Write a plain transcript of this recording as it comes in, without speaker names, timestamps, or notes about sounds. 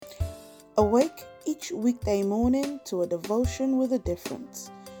Awake each weekday morning to a devotion with a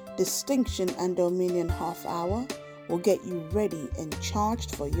difference. Distinction and Dominion half hour will get you ready and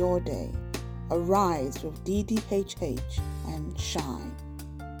charged for your day. Arise with DDHH and shine.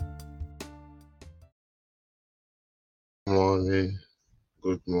 Morning,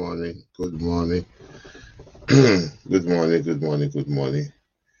 good morning, good morning, good morning, good morning, good morning.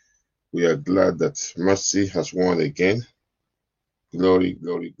 We are glad that mercy has won again. Glory,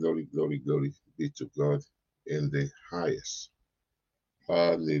 glory, glory, glory, glory be to God in the highest.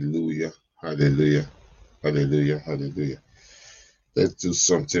 Hallelujah, hallelujah, hallelujah, hallelujah. Let's do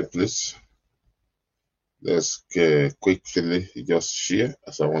something, please. Let's quickly just share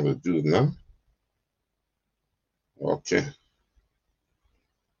as I want to do now. Okay.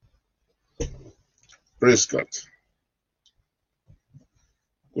 Praise God.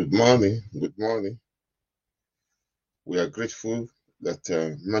 Good morning, good morning. We are grateful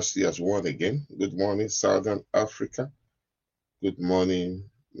that mercy has won again. Good morning, Southern Africa. Good morning,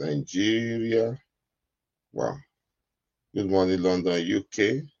 Nigeria. Wow. Good morning, London,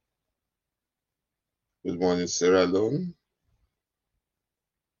 UK. Good morning, Sierra Leone.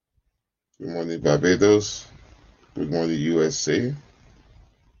 Good morning, Barbados. Good morning, USA.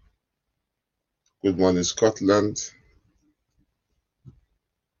 Good morning, Scotland.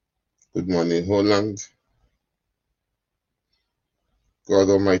 Good morning, Holland. God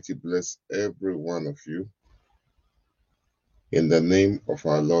Almighty bless every one of you in the name of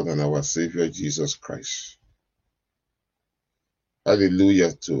our Lord and our Savior, Jesus Christ.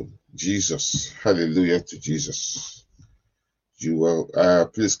 Hallelujah to Jesus. Hallelujah to Jesus. You will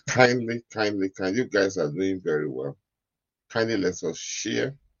please kindly, you guys are doing very well. Kindly let us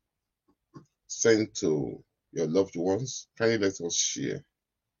share, send to your loved ones. Kindly let us share.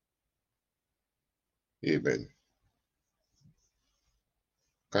 Amen.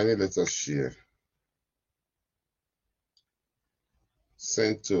 Kindly let us share.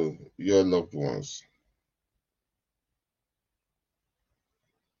 Send to your loved ones.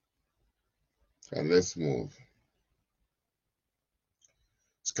 And let's move.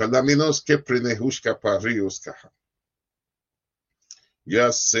 Skadaminos ke prenehushka pariuska.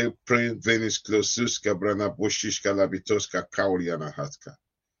 Ya se pre venis klosuska brana boshishka labitoska kauriana hatka.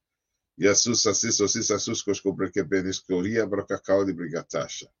 Jesus asis asusko breke benis gloria broka kauli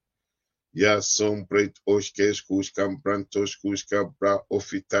brigatasha. Ya son pret oshkes kushkam brantos kushka bra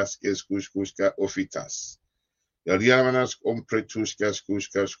ofitas kes kushka ofitas. Ya riamanas ompretushkas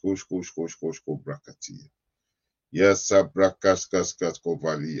kushko brakatia. Ya sabrakas kaskas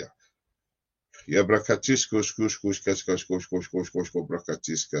kovalia. Ya brakatis kushkas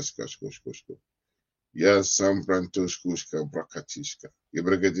brakatis kaskas. Ya sambrantos kushka brakatiska. Ya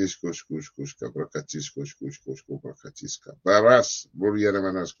bragadis kushka brakatis brakatiska. Baras buriana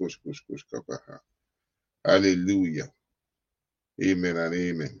manas kushka baha. Hallelujah. Amen and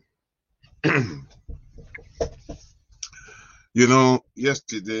amen.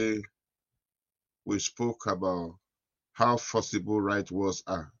 Yesterday we spoke about how forcible right words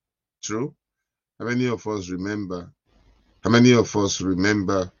are. True? How many of us remember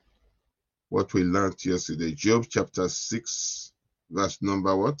what we learned yesterday? Job chapter 6, verse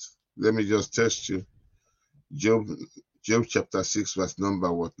number what? Let me just test you. Job chapter 6, verse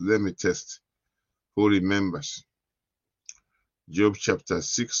number what? Let me test. Who remembers? Job chapter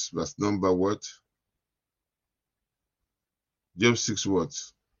 6, verse number what? Job 6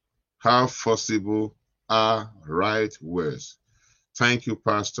 what? How forcible are right words? Thank you,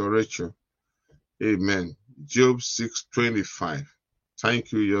 Pastor Rachel. Amen. Job 6:25.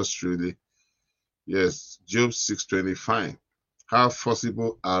 Thank you, yours truly. Yes, Job 6:25. How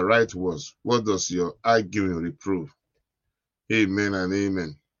forcible are right words? What does your arguing reprove? Amen and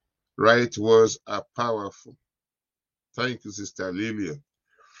amen. Right words are powerful. Thank you, Sister Lillian.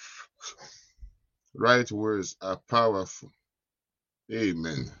 Right words are powerful.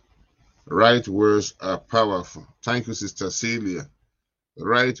 Amen. Right words are powerful. Thank you, Sister Celia.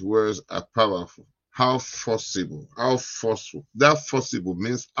 Right words are powerful. How forcible, how forceful. That forcible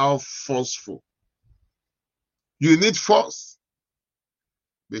means how forceful. You need force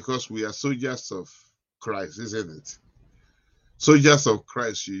because we are soldiers of Christ, isn't it? Soldiers of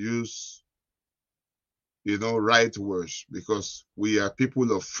Christ, you use, right words because we are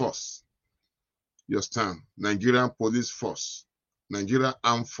people of force. You understand? Nigerian police force, Nigerian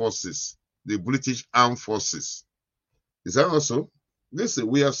armed forces, the British armed forces. Is that also? Listen,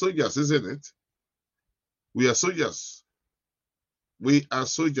 we are soldiers, isn't it? We are soldiers. We are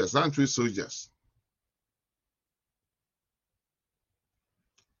soldiers, aren't we soldiers?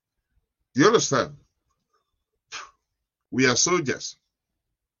 Do you understand? We are soldiers.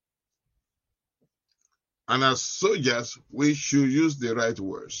 And as soldiers, we should use the right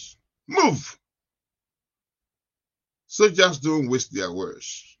words. Move! Soldiers don't waste their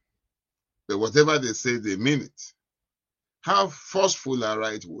words. But whatever they say, they mean it. How forceful are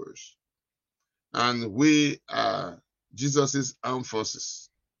right words? And we are Jesus' armed forces.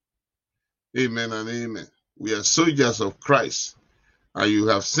 Amen and amen. We are soldiers of Christ. And you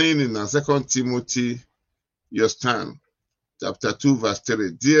have seen in 2 Timothy, your stand, chapter 2, verse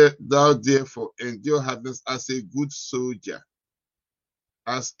 3. Thou therefore endure hardness as a good soldier.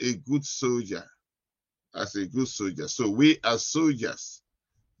 As a good soldier. As a good soldier. So we are soldiers.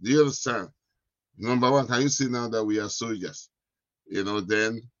 Do you understand? Number one, can you see now that we are soldiers?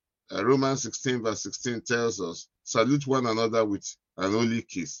 Then Romans 16 verse 16 tells us, salute one another with an holy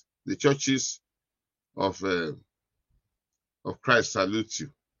kiss. The churches of Christ salute you.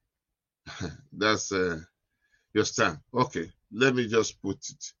 That's your stand. Okay, let me just put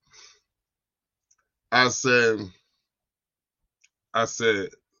it. As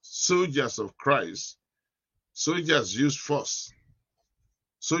soldiers of Christ, soldiers use force.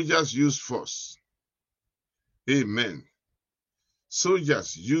 Soldiers use force. Amen.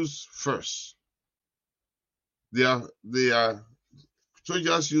 Soldiers use force. They are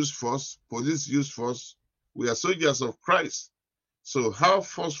soldiers use force, police use force. We are soldiers of Christ. So how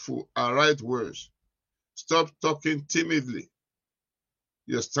forceful are right words? Stop talking timidly.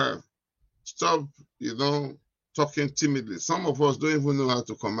 Your stand. Stop, talking timidly. Some of us don't even know how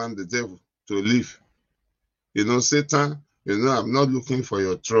to command the devil to leave. Satan, I'm not looking for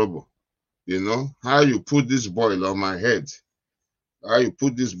your trouble. How you put this boil on my head. How you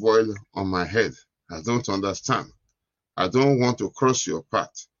put this boil on my head. I don't understand. I don't want to cross your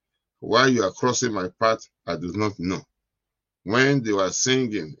path. Why you are crossing my path, I do not know. When they were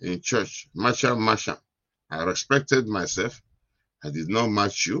singing in church, Masha, Masha, I respected myself. I did not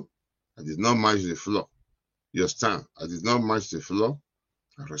match you. I did not match the floor. You stand. I did not match the floor.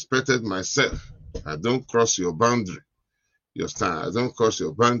 I respected myself. I don't cross your boundary. You stand. I don't cross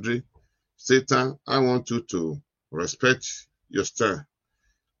your boundary. Satan, I want you to respect your stand.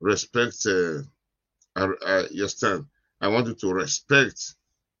 Respect your stand. I want you to respect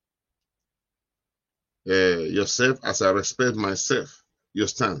yourself as I respect myself. Your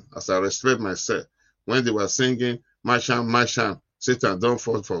stand. As I respect myself. When they were singing, Masham, Masham, Satan, don't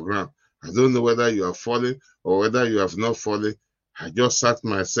fall for ground. I don't know whether you are falling or whether you have not fallen. I just sat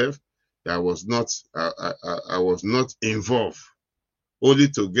myself. I was not involved. Only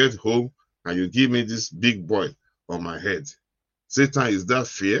to get home and you give me this big boy on my head. Satan, is that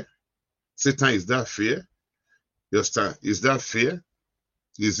fear? Satan, is that fear? Your stand. Is that fear?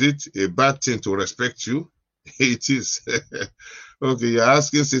 Is it a bad thing to respect you? It is. Okay, you're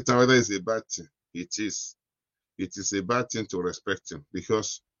asking Satan whether it's a bad thing. It is. It is a bad thing to respect him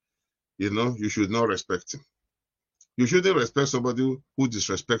because, you should not respect him. You shouldn't respect somebody who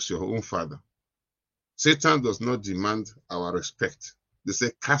disrespects your own father. Satan does not demand our respect. They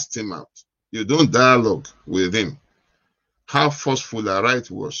say, cast him out. You don't dialogue with him. How forceful are right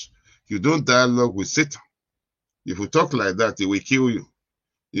words. You don't dialogue with Satan. If you talk like that, he will kill you.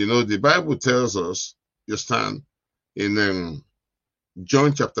 The Bible tells us, you stand in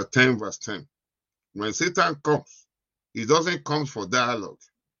John chapter 10, verse 10. When Satan comes, he doesn't come for dialogue.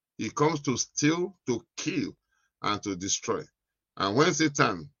 He comes to steal, to kill, and to destroy. And when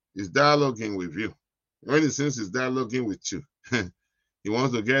Satan is dialoguing with you, when he seems he's dialoguing with you, he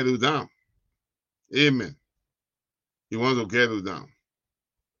wants to get you down. Amen. He wants to get you down.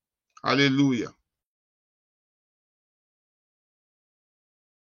 Hallelujah.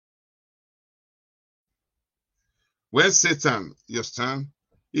 When Satan, you stand,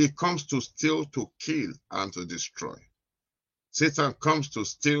 he comes to steal, to kill, and to destroy. Satan comes to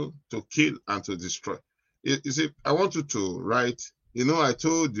steal, to kill, and to destroy. You see, I want you to write, I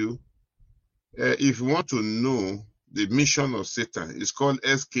told you, if you want to know the mission of Satan, it's called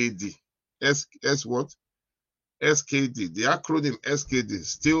SKD. S what? SKD. The acronym SKD,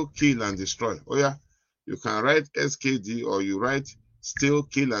 steal, kill, and destroy. Oh yeah, you can write SKD or you write steal,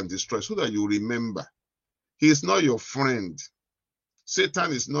 kill, and destroy so that you remember. He is not your friend.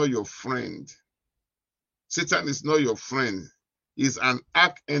 Satan is not your friend. Satan is not your friend. He's an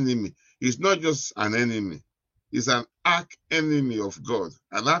arch enemy. He's not just an enemy. He's an arch enemy of God,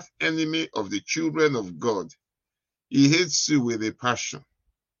 an arch enemy of the children of God. He hates you with a passion.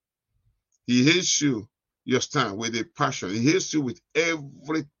 He hates you, your stand, with a passion. He hates you with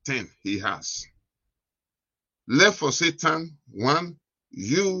everything he has. Left for Satan, one,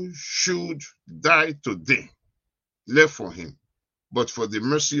 you should die today. Left for him, but for the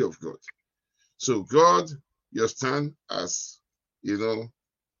mercy of God. So God, your stand, has,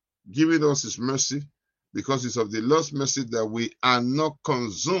 given us his mercy, because it's of the Lord's mercy that we are not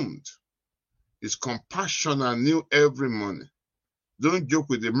consumed. His compassion are new every morning. Don't joke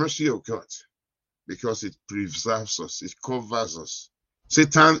with the mercy of God, because it preserves us, it covers us.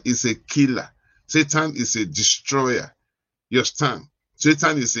 Satan is a killer. Satan is a destroyer. You understand?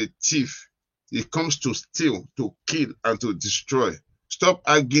 Satan is a thief. He comes to steal, to kill, and to destroy. Stop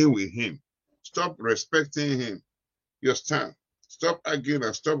arguing with him. Stop respecting him. You understand? Stop arguing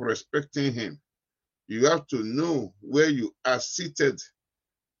and stop respecting him. You have to know where you are seated.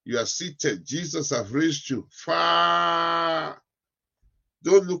 You are seated. Jesus has raised you far.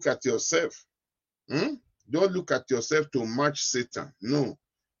 Don't look at yourself. Don't look at yourself to match Satan. No.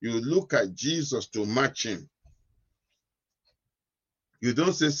 You look at Jesus to match him. You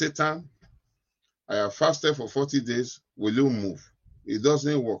don't say, Satan, I have fasted for 40 days. Will you move? It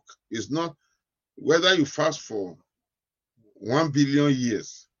doesn't work. It's not, whether you fast for 1 billion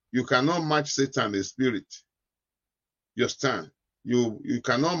years, you cannot match Satan, the spirit. You understand? You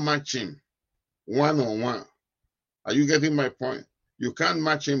cannot match him one-on-one. Are you getting my point? You can't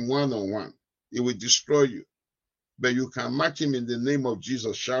match him one-on-one. It will destroy you. But you can match him in the name of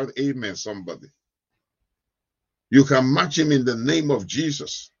Jesus. Shout amen, somebody. You can match him in the name of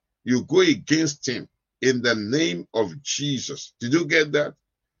Jesus. You go against him in the name of Jesus. Did you get that?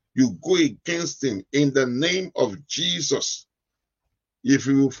 You go against him in the name of Jesus. If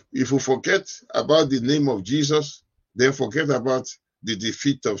you forget about the name of Jesus, then forget about the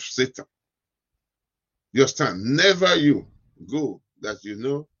defeat of Satan. You understand? Never you go that you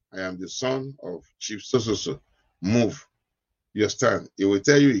know I am the son of Chief so. Move. You understand? He will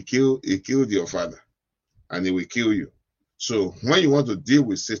tell you he killed your father, and he will kill you. So when you want to deal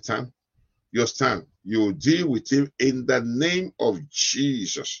with Satan, you understand? You deal with him in the name of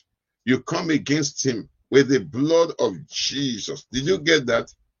Jesus. You come against him with the blood of Jesus. Did you get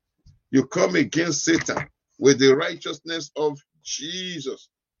that? You come against Satan with the righteousness of Jesus.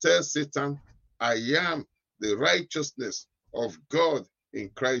 Tell Satan, I am the righteousness of God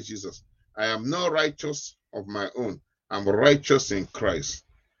in Christ Jesus. I am not righteous of my own. I'm righteous in Christ.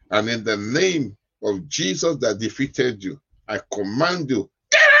 And in the name of Jesus that defeated you, I command you,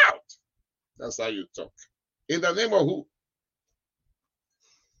 get out! That's how you talk. In the name of who?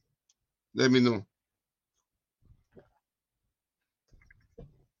 Let me know.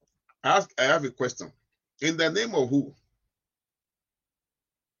 I have a question. In the name of who?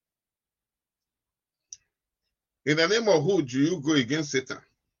 In the name of who do you go against Satan?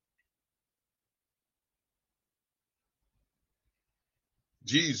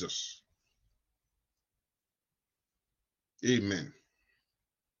 Jesus. Amen.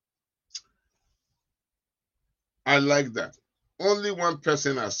 I like that. Only one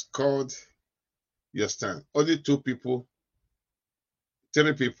person has called your stand. Only 2 people,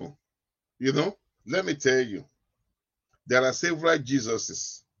 3 people. You know, let me tell you, there are several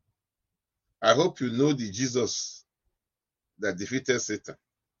Jesuses. I hope you know the Jesus that defeated Satan.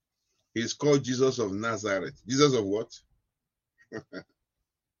 He's called Jesus of Nazareth. Jesus of what?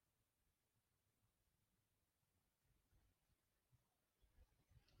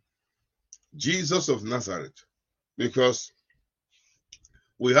 Jesus of Nazareth. Because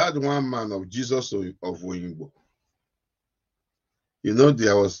we had one man of Jesus of Oyingbo. You know,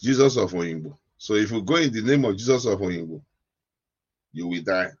 there was Jesus of Oyingbo. So if you go in the name of Jesus of Oyingbo, you will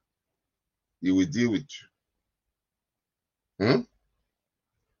die. He will deal with you.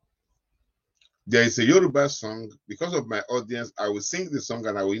 There is a Yoruba song. Because of my audience, I will sing the song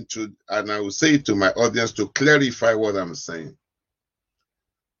and I will say it to my audience to clarify what I'm saying.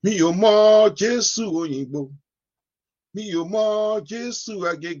 Mi ò mọ Jésù Òyìnbó. Mi ò mọ Jésù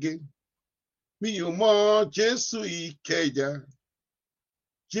Agége. Mi ò mọ Jésù Ìkẹjà.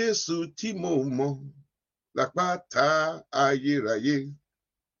 Jésù tí mo mọ̀ l'àpáta ayérayé.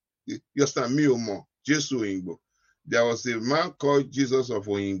 You understand? Mi ò mọ Jésù Òyìnbó. There was a man called Jesus of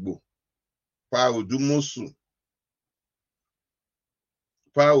Oyingbo. Pa Odumosu.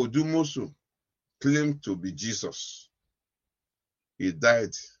 Pa Odumosu claimed to be Jesus. He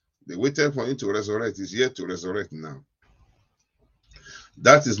died. They waited for him to resurrect. He's yet to resurrect now.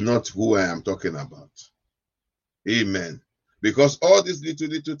 That is not who I am talking about. Amen. Because all these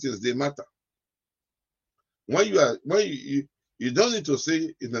little things, they matter. When you don't need to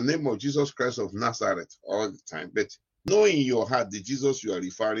say in the name of Jesus Christ of Nazareth all the time, but know in your heart the Jesus you are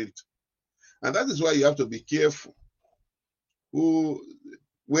referring to. And that is why you have to be careful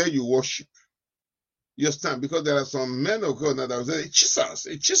where you worship. You understand? Because there are some men of God that will say,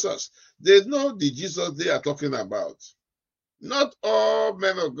 Jesus. They know the Jesus they are talking about. Not all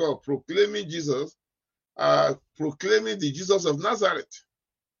men of God proclaiming Jesus are proclaiming the Jesus of Nazareth.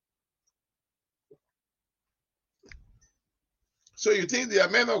 So you think they are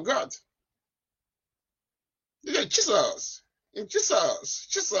men of God? They are Jesus. Jesus.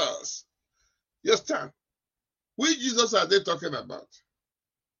 Jesus. You stand. Which Jesus are they talking about?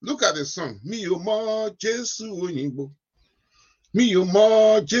 Look at the song. Mi ò mọ Jésù òyìnbó. Mi ò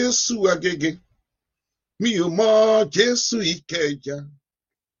mọ Jésù Agége. Mi ò mọ Jésù Ìkẹjà.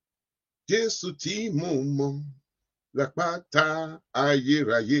 Jésù tí mo mọ̀ l'àpáta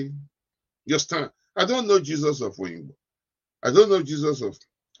ayérayé. You stand. I don't know Jesus of Oyinbo. I don't know Jesus of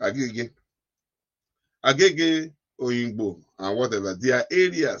Agege. Agege, Oyinbo, and whatever. They are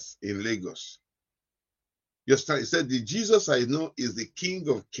areas in Lagos. You stand. He said, the Jesus I know is the King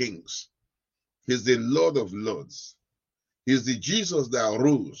of Kings. He's the Lord of Lords. He's the Jesus that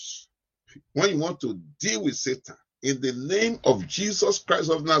arose. When you want to deal with Satan, in the name of Jesus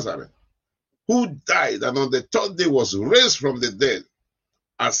Christ of Nazareth, who died and on the third day was raised from the dead,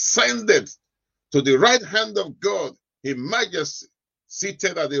 ascended to the right hand of God in majesty,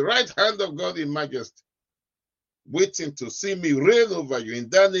 seated at the right hand of God in majesty, waiting to see me reign over you. In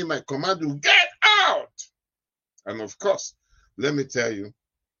that name I command you, get out! And of course, let me tell you,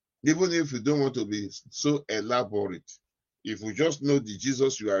 even if you don't want to be so elaborate, if you just know the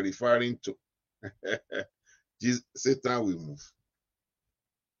Jesus you are referring to, Satan will move.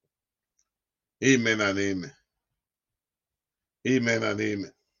 Amen and amen. Amen and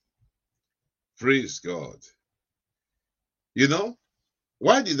amen. Praise God. You know,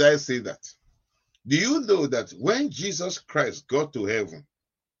 why did I say that? Do you know that when Jesus Christ got to heaven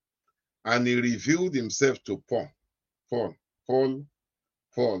and he revealed himself to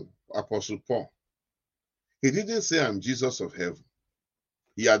Apostle Paul, he didn't say, I'm Jesus of heaven.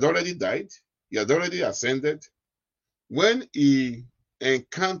 He had already died. He had already ascended. When he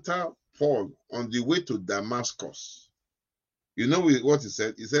encountered Paul on the way to Damascus, you know what he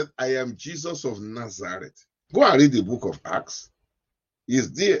said? He said, I am Jesus of Nazareth. Go and read the book of Acts.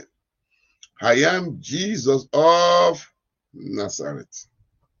 He's there. I am Jesus of Nazareth.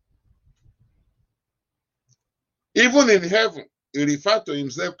 Even in heaven, he referred to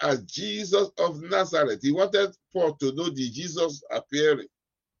himself as Jesus of Nazareth. He wanted Paul to know the Jesus appearing.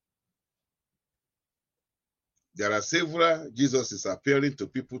 There are several Jesuses appearing to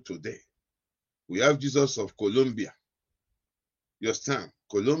people today. We have Jesus of Colombia. You understand?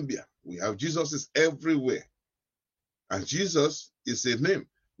 Colombia. We have Jesuses everywhere. And Jesus is a name.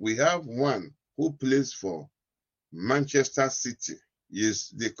 We have one who plays for Manchester City. Yes,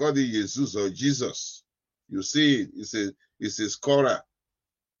 they call it Jesus or Jesus. You see it. It's a scorer.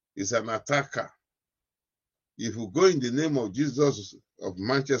 It's an attacker. If you go in the name of Jesus of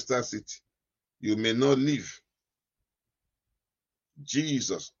Manchester City, you may not live.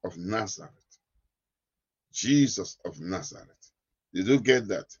 Jesus of Nazareth. Jesus of Nazareth. Did you get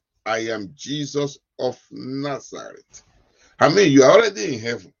that? I am Jesus of Nazareth. I mean, you are already in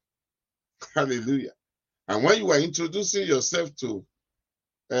heaven. Hallelujah. And when you were introducing yourself to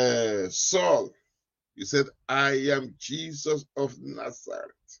Saul, you said, I am Jesus of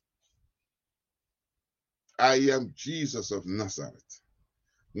Nazareth. I am Jesus of Nazareth.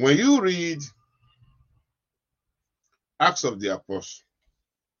 When you read Acts of the Apostles,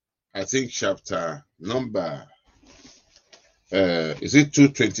 I think chapter number, is it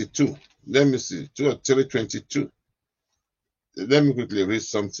 222? Let me see, 2 or 322. Let me quickly read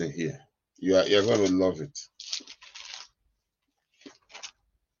something here. You're going to love it.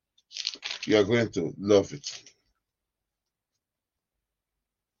 You are going to love it.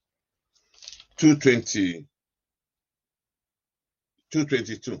 222.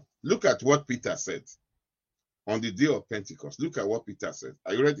 Look at what Peter said on the day of Pentecost. Look at what Peter said.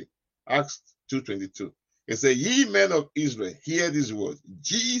 Are you ready? Acts 2:22. It said, ye men of Israel, hear this word.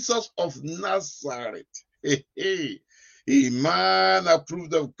 Jesus of Nazareth, a man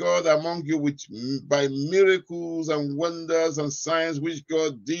approved of God among you by miracles and wonders and signs which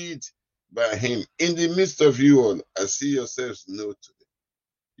God did by him in the midst of you all, as see yourselves know today.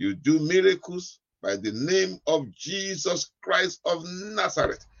 You do miracles by the name of Jesus Christ of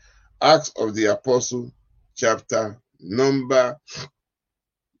Nazareth. Acts of the Apostle, chapter number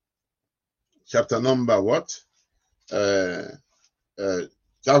what?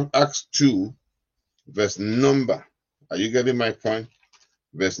 Acts 2, verse number. Are you getting my point?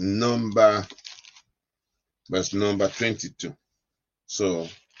 Verse number 22. So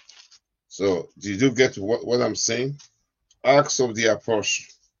did you get what I'm saying? Acts of the Apostle,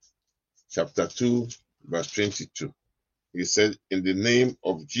 chapter 2, verse 22. He said, in the name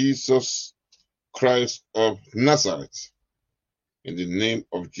of Jesus Christ of Nazareth. In the name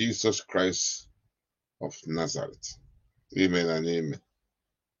of Jesus Christ of Nazareth. Amen and amen.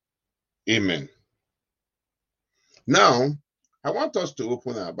 Amen. Now, I want us to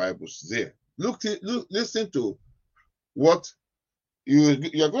open our Bibles there. Listen to what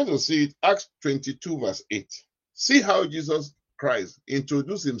you're going to see it, Acts 22, verse 8. See how Jesus Christ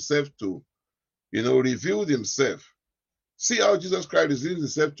introduced himself to, revealed himself. See how Jesus Christ revealed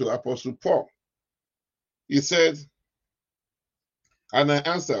himself to Apostle Paul. He said, and I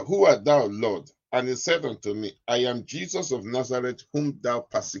answered, who art thou, Lord? And he said unto me, I am Jesus of Nazareth, whom thou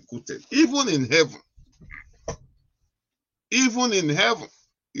persecuted. Even in heaven,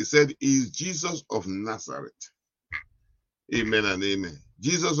 he said, he is Jesus of Nazareth. Amen and amen.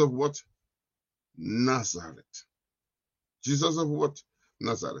 Jesus of what? Nazareth. Jesus of what?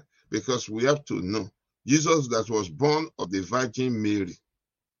 Nazareth. Because we have to know, Jesus that was born of the Virgin Mary.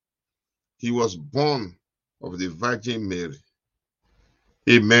 He was born of the Virgin Mary.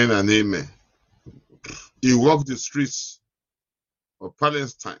 Amen and amen. He walked the streets of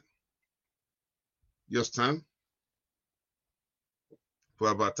Palestine. You understand? For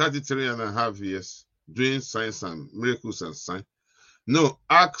about 33 and a half years, doing signs and miracles and signs. No,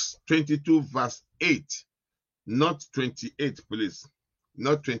 Acts 22 verse 8. Not 28, please.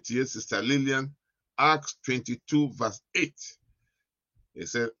 Not 28, Sister Lillian. Acts 22 verse 8. He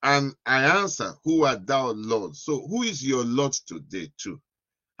said, and I answer, who art thou, Lord? So who is your Lord today too?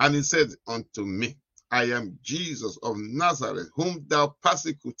 And he said unto me, I am Jesus of Nazareth, whom thou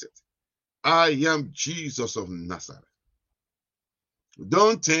persecuted. I am Jesus of Nazareth.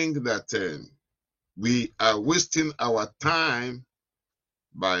 Don't think that we are wasting our time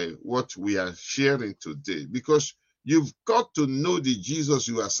by what we are sharing today, because you've got to know the Jesus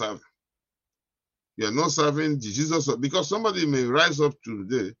you are serving. You are not serving the Jesus of, because somebody may rise up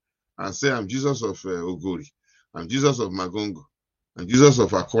today and say, I'm Jesus of Ogori, I'm Jesus of Magongo, I'm Jesus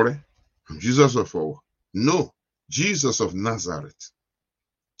of Akore, I'm Jesus of Owo. No, Jesus of Nazareth.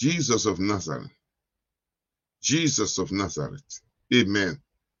 Jesus of Nazareth. Jesus of Nazareth. Amen.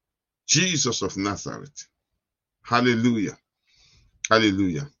 Jesus of Nazareth. Hallelujah.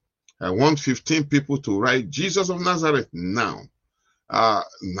 Hallelujah. I want 15 people to write Jesus of Nazareth now.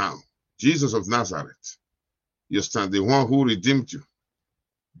 Now. Jesus of Nazareth. You stand, the one who redeemed you.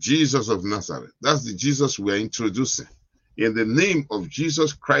 Jesus of Nazareth. That's the Jesus we are introducing. In the name of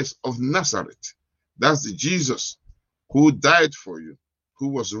Jesus Christ of Nazareth. That's the Jesus who died for you, who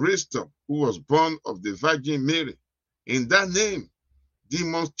was raised up, who was born of the Virgin Mary. In that name,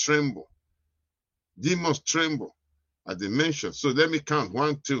 demons tremble. Demons tremble at the mention. So let me count.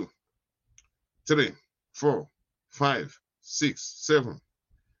 1, 2, 3, 4, 5, 6, 7,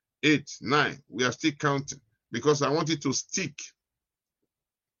 8, 9. We are still counting because I want it to stick.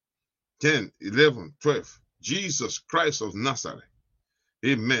 10, 11, 12. Jesus Christ of Nazareth.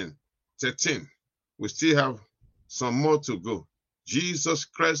 Amen. 13. We still have some more to go. Jesus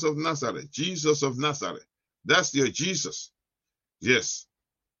Christ of Nazareth. Jesus of Nazareth. That's your Jesus. Yes.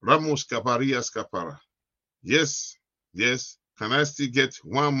 Ramos Caparias Capara. Yes. Yes. Can I still get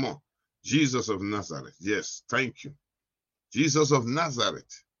one more? Jesus of Nazareth. Yes. Thank you. Jesus of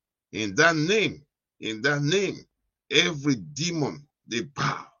Nazareth. In that name, every demon, they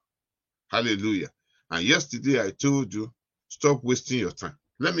bow. Hallelujah. And yesterday I told you, stop wasting your time.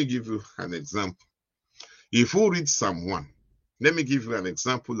 Let me give you an example. If you read Psalm 1, let me give you an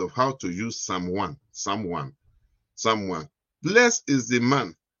example of how to use Psalm 1. Psalm 1. Psalm 1. Blessed is the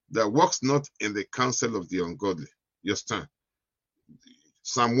man that walks not in the counsel of the ungodly. You understand?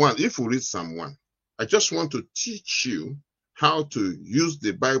 Psalm 1. If you read Psalm 1, I just want to teach you how to use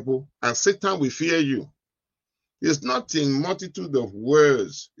the Bible, and Satan will fear you. It's not in multitude of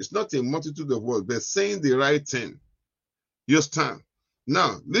words. It's not in multitude of words, but saying the right thing. You understand?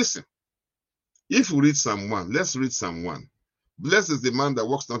 Now, listen. If you read Psalm 1, let's read Psalm 1. Blessed is the man that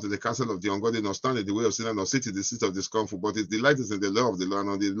walks not in the counsel of the ungodly, nor stand in the way of sinners, nor sit in the seat of discomfort, but his delight is in the law of the Lord,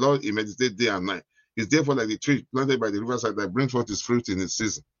 and on the Lord he meditates day and night. He is therefore like the tree planted by the riverside that brings forth his fruit in its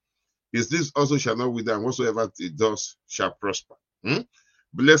season. His leaves also shall not wither, and whatsoever it does shall prosper.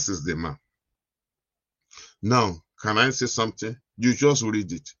 Blessed is the man. Now, can I say something? You just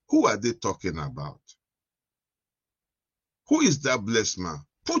read it. Who are they talking about? Who is that blessed man?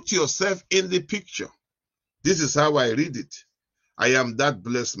 Put yourself in the picture. This is how I read it. I am that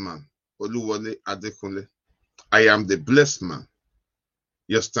blessed man. Oluwole Adekunle. I am the blessed man.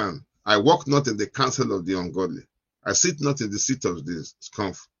 You understand? I walk not in the counsel of the ungodly. I sit not in the seat of the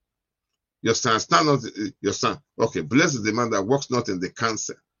discomfort. You understand? Stand not. You understand? Okay. Blessed is the man that walks not in the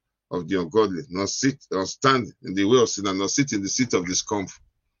counsel of the ungodly, nor sit or stand in the way of sin, nor sit in the seat of discomfort.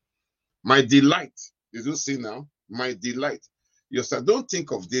 My delight. Did you see now? My delight. You understand? Don't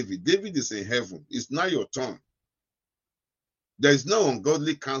think of David. David is in heaven. It's now your turn. There is no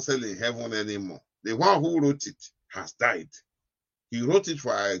ungodly counsel in heaven anymore. The one who wrote it has died. He wrote it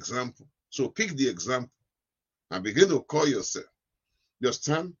for our example. So pick the example and begin to call yourself. You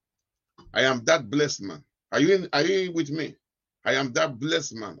understand? I am that blessed man. Are you with me? I am that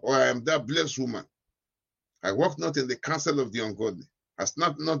blessed man, or I am that blessed woman. I walk not in the counsel of the ungodly. I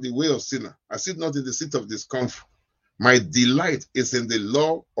stand not the way of sinner. I sit not in the seat of discomfort. My delight is in the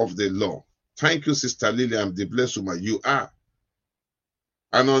law of the law. Thank you, Sister Lily. I'm the blessed woman. You are.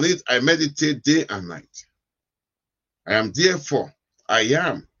 And on it, I meditate day and night. I am therefore, I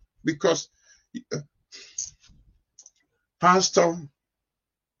am. Because, Pastor,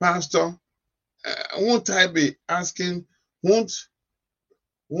 won't I be asking, won't,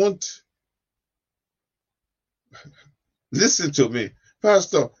 listen to me.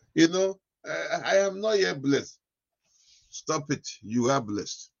 Pastor, I am not yet blessed. Stop it. You are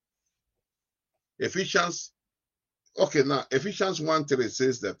blessed. Ephesians 1:3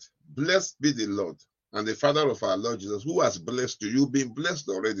 says that, blessed be the Lord and the Father of our Lord Jesus, who has blessed you. You've been blessed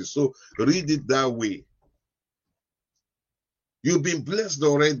already. So read it that way. You've been blessed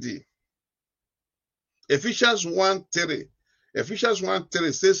already. Ephesians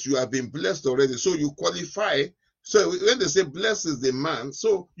 1:3 says you have been blessed already. So you qualify. So when they say blessed is the man,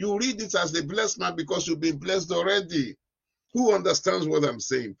 so you read it as the blessed man because you've been blessed already. Who understands what I'm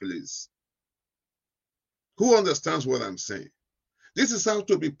saying, please? Who understands what I'm saying? This is how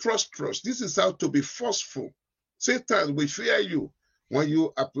to be prosperous. This is how to be forceful. Satan will fear you when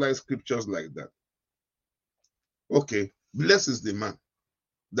you apply scriptures like that. Okay, blessed is the man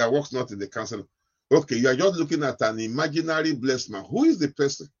that walks not in the counsel. Okay, you are just looking at an imaginary blessed man. Who is the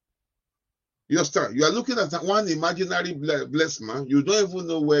person? You understand? You are looking at one imaginary blessed man. You don't even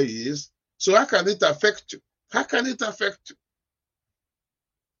know where he is. So how can it affect you? How can it affect you?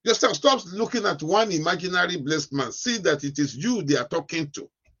 You understand? Stop looking at one imaginary blessed man. See that it is you they are talking to.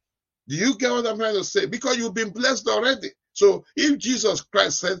 Do you get what I'm trying to say? Because you've been blessed already. So if Jesus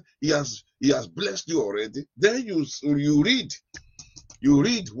Christ said he has blessed you already, then you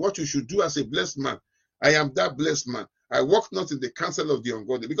read what you should do as a blessed man. I am that blessed man. I walk not in the counsel of the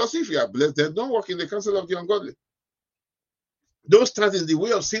ungodly. Because if you are blessed, then don't walk in the counsel of the ungodly. Don't stand in the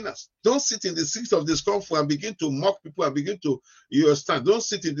way of sinners. Don't sit in the seat of discomfort and begin to mock people and begin to, you understand. Don't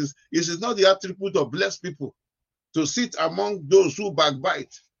sit in this. It is not the attribute of blessed people to sit among those who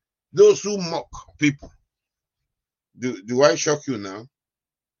backbite, those who mock people. Do I shock you now?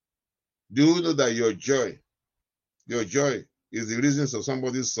 Do you know that your joy is the reason of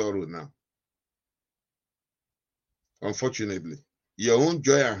somebody's sorrow now? Unfortunately, your own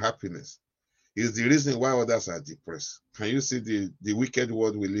joy and happiness is the reason why others are depressed. Can you see the wicked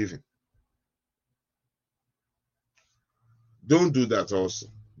world we live in? Don't do that also.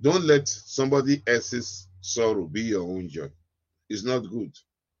 Don't let somebody else's sorrow be your own joy. It's not good.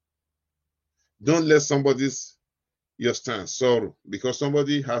 Don't let somebody's sorrow because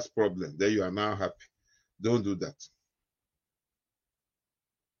somebody has problem, then you are now happy. Don't do that.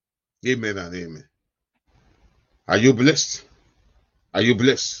 Amen and amen. Are you blessed? Are you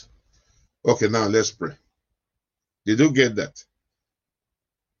blessed? Okay, now let's pray. Did you get that?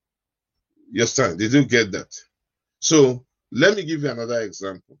 Yes, sir. Did you get that? So let me give you another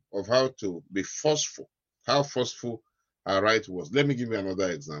example of how to be forceful, how forceful our right was. Let me give you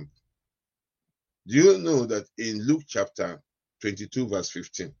another example. Do you know that in Luke chapter 22, verse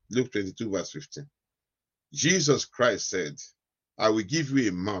 15, Luke 22, verse 15, Jesus Christ said, I will give you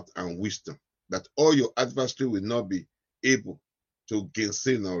a mouth and wisdom that all your adversary will not be able to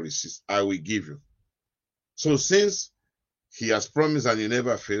gainsay nor resist. I will give you. So since he has promised and he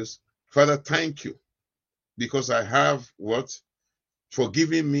never fails, Father, thank you because I have what? For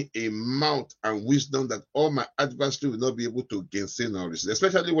giving me a mouth and wisdom that all my adversary will not be able to gainsay nor resist,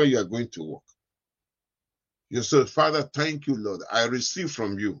 especially when you are going to work. You said, Father, thank you, Lord. I receive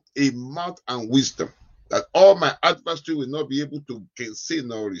from you a mouth and wisdom that all my adversary will not be able to gainsay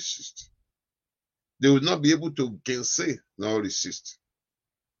nor resist. They will not be able to gainsay nor resist.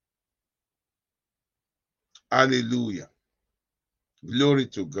 Hallelujah. Glory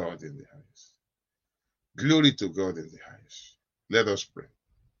to God in the highest. Glory to God in the highest. Let us pray.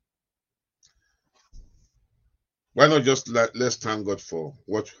 Why not just let's thank God for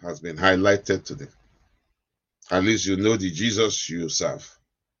what has been highlighted today? At least you know the Jesus you serve.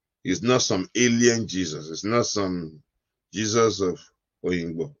 It's not some alien Jesus. It's not some Jesus of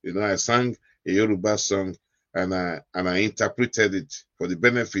Oyingbo. I sang a Yoruba song and I interpreted it for the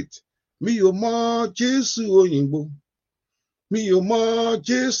benefit. Mi ò mọ Jésù Oyingbo. Mi ò mọ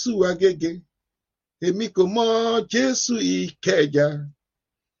Jésù Agége. Èmi kò mọ Jésù Ìkẹjà.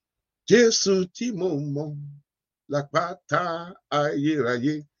 Jésù tí mo mọ̀ l'àpáta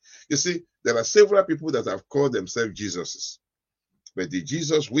ayérayé. You see, there are several people that have called themselves Jesuses. but the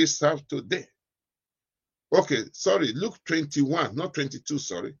Jesus we serve today. Okay, sorry, Luke 21, not 22,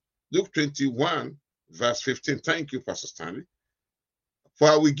 sorry. Luke 21, verse 15. Thank you, Pastor Stanley. For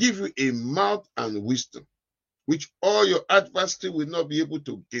I will give you a mouth and wisdom, which all your adversary will not be able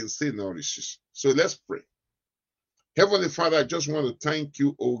to gainsay nor resist. So let's pray. Heavenly Father, I just want to thank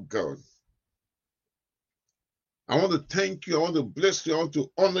you, oh God. I want to thank you. I want to bless you. I want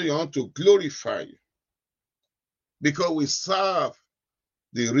to honor you. I want to glorify you. Because we serve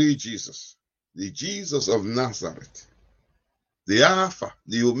the real Jesus, the Jesus of Nazareth, the Alpha,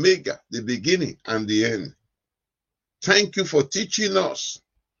 the Omega, the beginning and the end. Thank you for teaching us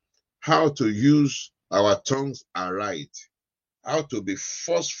how to use our tongues aright, how to be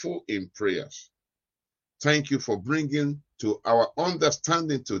forceful in prayers. Thank you for bringing to our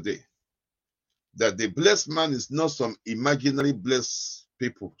understanding today that the blessed man is not some imaginary blessed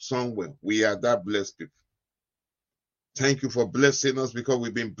people somewhere. We are that blessed people. Thank you for blessing us because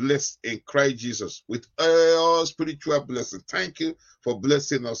we've been blessed in Christ Jesus with all spiritual blessings. Thank you for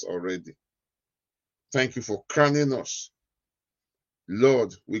blessing us already. Thank you for crowning us,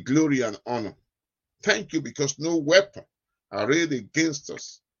 Lord, with glory and honor. Thank you because no weapon arrayed against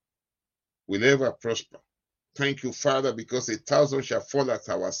us will ever prosper. Thank you, Father, because 1,000 shall fall at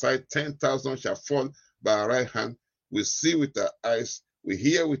our side, 10,000 shall fall by our right hand. We see with our eyes, we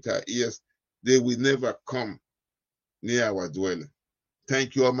hear with our ears, they will never come near our dwelling.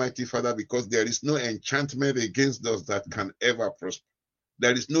 Thank you, Almighty Father, because there is no enchantment against us that can ever prosper.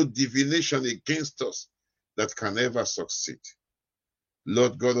 There is no divination against us that can ever succeed.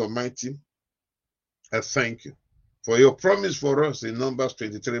 Lord God Almighty, I thank you for your promise for us in Numbers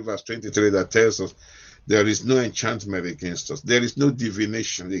 23, verse 23, that tells us there is no enchantment against us. There is no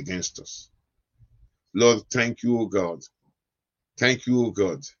divination against us. Lord, thank you, O God. Thank you, O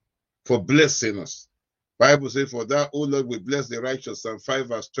God, for blessing us. Bible says, for that, O Lord, we bless the righteous. Psalm 5,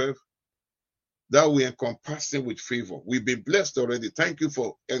 verse 12. That we encompass him with favor. We've been blessed already. Thank you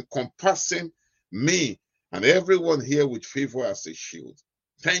for encompassing me and everyone here with favor as a shield.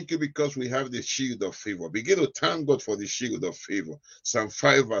 Thank you because we have the shield of favor. Begin to thank God for the shield of favor. Psalm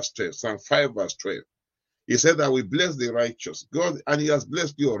 5, verse 12. Psalm 5, verse 12. He said, I will bless the righteous. God, and he has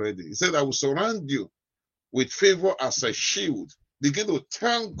blessed you already. He said, I will surround you with favor as a shield. Begin to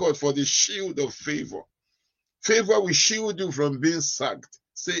thank God for the shield of favor. Favor will shield you from being sacked.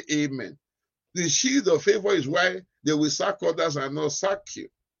 Say amen. The shield of favor is why they will sack others and not sack you.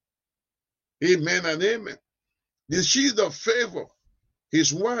 Amen and amen. The shield of favor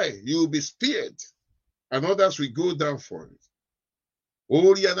is why you will be spared and others will go down for it. I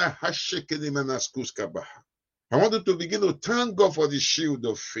want you to begin to thank God for the shield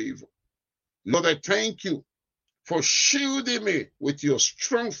of favor. Lord, I thank you for shielding me with your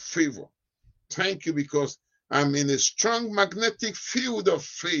strong favor. Thank you because I'm in a strong magnetic field of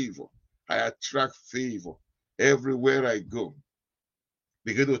favor. I attract favor everywhere I go.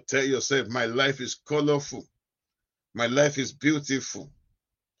 Begin to tell yourself, my life is colorful. My life is beautiful.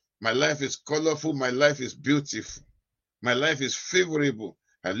 My life is colorful. My life is beautiful. My life is favorable.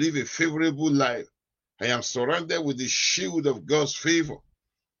 I live a favorable life. I am surrounded with the shield of God's favor.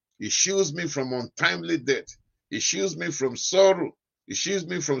 It shields me from untimely death. It shields me from sorrow. It shields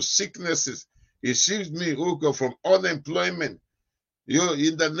me from sicknesses. It shields me, oh God, from unemployment.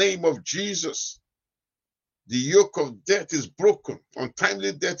 In the name of Jesus, the yoke of death is broken.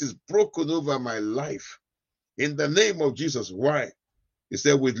 Untimely death is broken over my life. In the name of Jesus. Why? He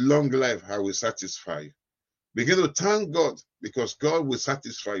said, with long life, I will satisfy you. Begin to thank God because God will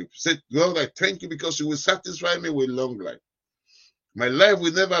satisfy you. Say, God, I thank you because you will satisfy me with long life. My life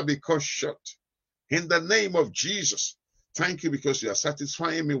will never be cut short. In the name of Jesus, thank you because you are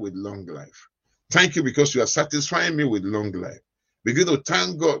satisfying me with long life. Thank you because you are satisfying me with long life. Begin to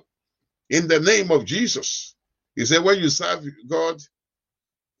thank God in the name of Jesus. He said, when you serve God,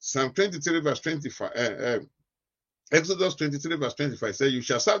 Psalm 23, verse 25, Exodus 23, verse 25 says, you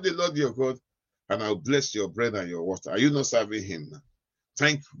shall serve the Lord your God, and I'll bless your bread and your water. Are you not serving him now?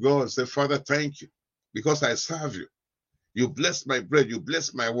 Thank God. Say, Father, thank you because I serve you. You bless my bread. You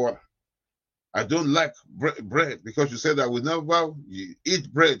bless my water. I don't like bread because you said I will never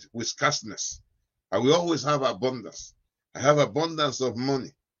eat bread with scarceness. I will always have abundance. I have abundance of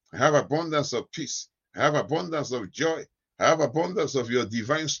money. I have abundance of peace. I have abundance of joy. I have abundance of your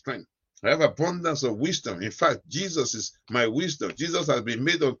divine strength. I have abundance of wisdom. In fact, Jesus is my wisdom. Jesus has been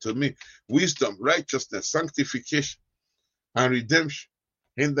made unto me wisdom, righteousness, sanctification, and redemption.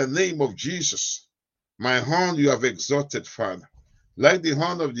 In the name of Jesus, my horn you have exalted, Father. Like the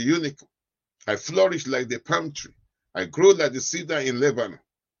horn of the unicorn, I flourish like the palm tree. I grow like the cedar in Lebanon.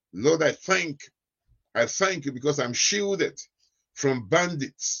 Lord, I thank you because I'm shielded from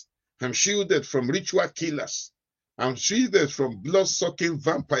bandits. I'm shielded from ritual killers. I'm shielded from blood-sucking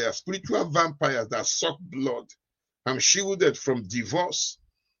vampires, spiritual vampires that suck blood. I'm shielded from divorce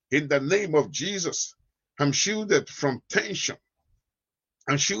in the name of Jesus. I'm shielded from tension.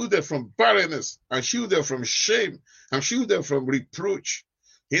 I'm shielded from barrenness. I'm shielded from shame. I'm shielded from reproach.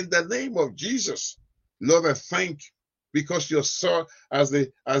 In the name of Jesus, Lord, I thank you because you saw as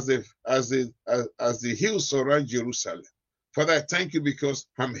the hills surround Jerusalem. Father, I thank you because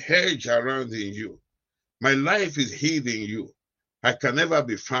I'm hedged around in you. My life is hid in you. I can never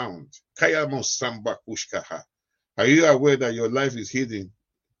be found. Are you aware that your life is hid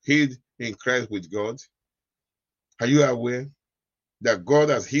in Christ with God? Are you aware that God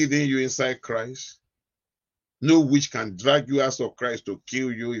has hidden you inside Christ? No witch can drag you out of Christ to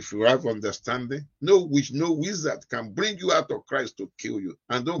kill you if you have understanding. No witch, no wizard can bring you out of Christ to kill you.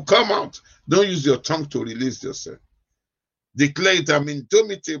 And don't come out. Don't use your tongue to release yourself. Declare it, I'm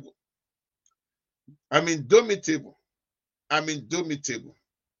indomitable. I'm indomitable. I'm indomitable.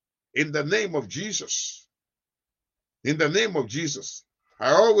 In the name of Jesus. In the name of Jesus.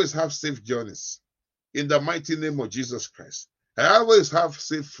 I always have safe journeys. In the mighty name of Jesus Christ. I always have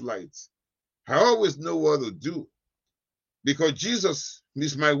safe flights. I always know what to do. Because Jesus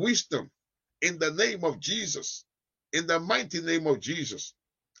is my wisdom. In the name of Jesus. In the mighty name of Jesus.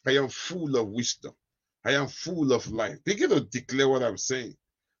 I am full of wisdom. I am full of life. Begin to declare what I'm saying.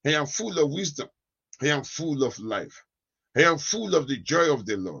 I am full of wisdom. I am full of life. I am full of the joy of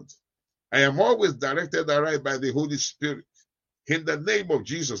the Lord. I am always directed aright by the Holy Spirit. In the name of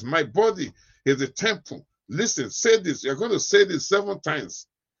Jesus, my body is a temple. Listen, say this. You're going to say this 7 times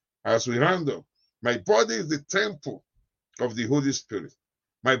as we round up. My body is the temple of the Holy Spirit.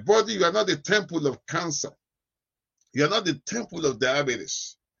 My body, you are not the temple of cancer. You are not the temple of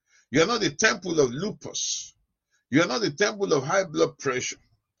diabetes. You are not the temple of lupus. You are not the temple of high blood pressure.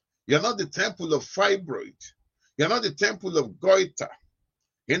 You are not the temple of fibroid. You are not the temple of goiter.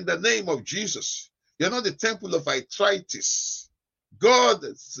 In the name of Jesus, you are not the temple of arthritis. God,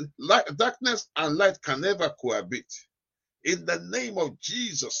 darkness and light can never cohabit. In the name of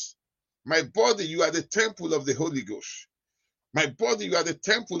Jesus, my body, you are the temple of the Holy Ghost. My body, you are the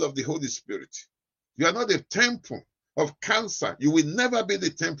temple of the Holy Spirit. You are not the temple of cancer. You will never be the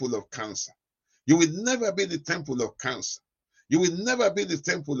temple of cancer. You will never be the temple of cancer. You will never be the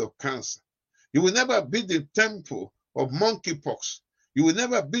temple of cancer. You will never be the temple of monkeypox. You will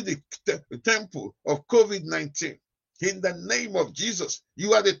never be the temple of COVID-19. In the name of Jesus,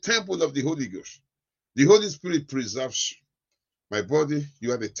 you are the temple of the Holy Ghost. The Holy Spirit preserves you. My body,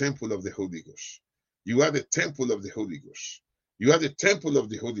 you are the temple of the Holy Ghost. You are the temple of the Holy Ghost. You are the temple of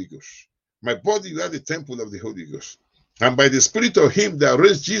the Holy Ghost. My body, you are the temple of the Holy Ghost. And by the Spirit of Him that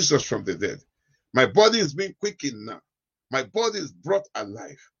raised Jesus from the dead, my body is being quickened now. My body is brought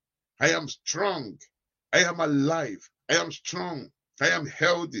alive. I am strong. I am alive. I am strong. I am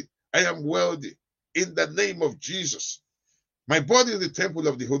healthy. I am wealthy. In the name of Jesus. My body is the temple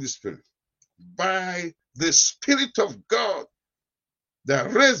of the Holy Spirit. By the Spirit of God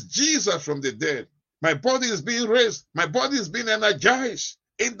that raised Jesus from the dead, my body is being raised. My body is being energized.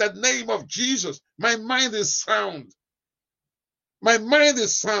 In the name of Jesus. My mind is sound. My mind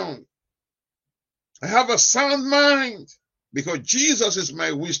is sound. I have a sound mind because Jesus is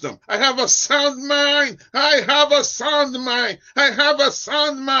my wisdom. I have a sound mind. I have a sound mind. I have a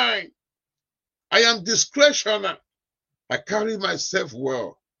sound mind. I am discretional. I carry myself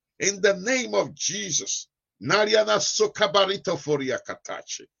well. In the name of Jesus. Nariana sokabarito foria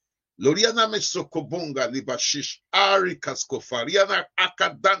katache. Loriana me sokobonga libashish ari kaskofariana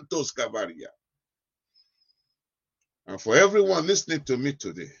akadantos kavaria. And for everyone listening to me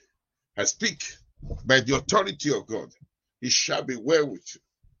today, I speak by the authority of God. It shall be well with you.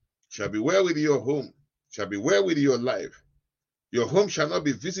 It shall be well with your home. It shall be well with your life. Your home shall not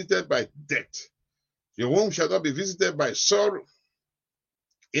be visited by death. Your home shall not be visited by sorrow.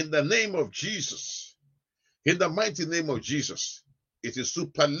 In the name of Jesus. In the mighty name of Jesus. It is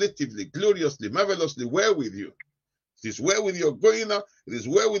superlatively, gloriously, marvelously well with you. It is well with your going out. It is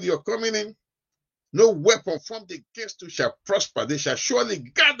well with your coming in. No weapon formed against you shall prosper. They shall surely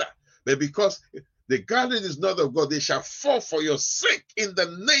gather. But because the gathering is not of God, they shall fall for your sake in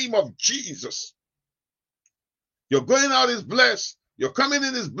the name of Jesus. Your going out is blessed. Your coming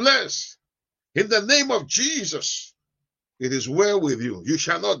in is blessed. In the name of Jesus, it is well with you. You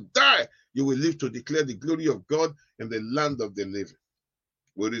shall not die. You will live to declare the glory of God in the land of the living.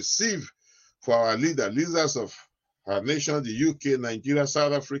 We receive for our leaders of our nation, the UK, Nigeria,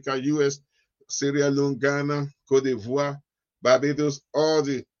 South Africa, US, Sierra Leone, Ghana, Cote d'Ivoire, Barbados, all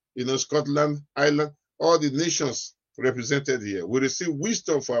the, Scotland, Ireland, all the nations represented here. We receive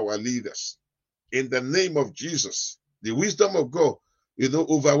wisdom for our leaders in the name of Jesus. The wisdom of God,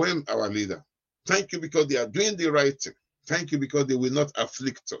 overwhelm our leader. Thank you because they are doing the right thing. Thank you because they will not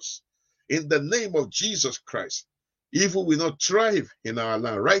afflict us. In the name of Jesus Christ, evil will not thrive in our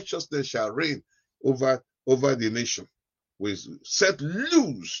land. Righteousness shall reign over the nation. We set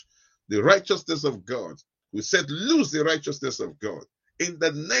loose the righteousness of God. We set loose the righteousness of God. In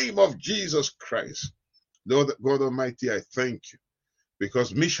the name of Jesus Christ. Lord God Almighty, I thank you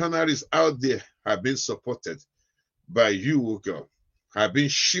because missionaries out there have been supported by you, O God, have been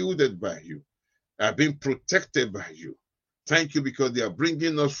shielded by you, have been protected by you. Thank you because they are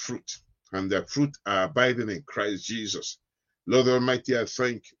bringing us fruit, and their fruit are abiding in Christ Jesus. Lord Almighty, I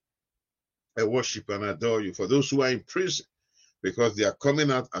thank you. I worship and adore you for those who are in prison because they are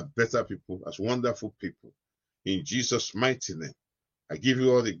coming out as better people, as wonderful people. In Jesus' mighty name, I give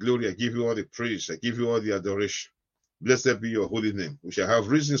you all the glory, I give you all the praise, I give you all the adoration. Blessed be your holy name. We shall have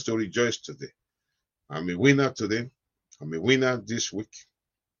reasons to rejoice today. I'm a winner today. I'm a winner this week,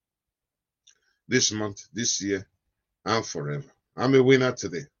 this month, this year, and forever. I'm a winner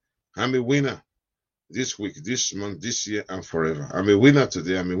today. I'm a winner this week, this month, this year, and forever. I'm a winner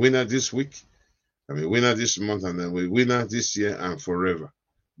today. I'm a winner this week. I'm a winner this month, and I'm a winner this year and forever.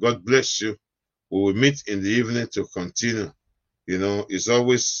 God bless you. We will meet in the evening to continue. It's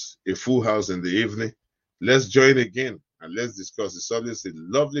always a full house in the evening. Let's join again and let's discuss. It's always a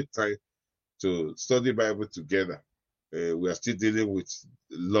lovely time to study Bible together. We are still dealing with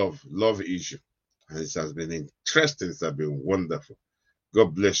love issue. And it has been interesting. It has been wonderful.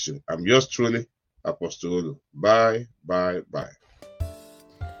 God bless you. I'm yours truly, Apostle Olu. Bye, bye, bye.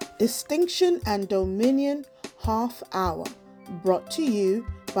 Distinction and Dominion Half Hour, brought to you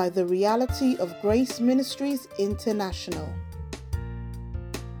by the Reality of Grace Ministries International.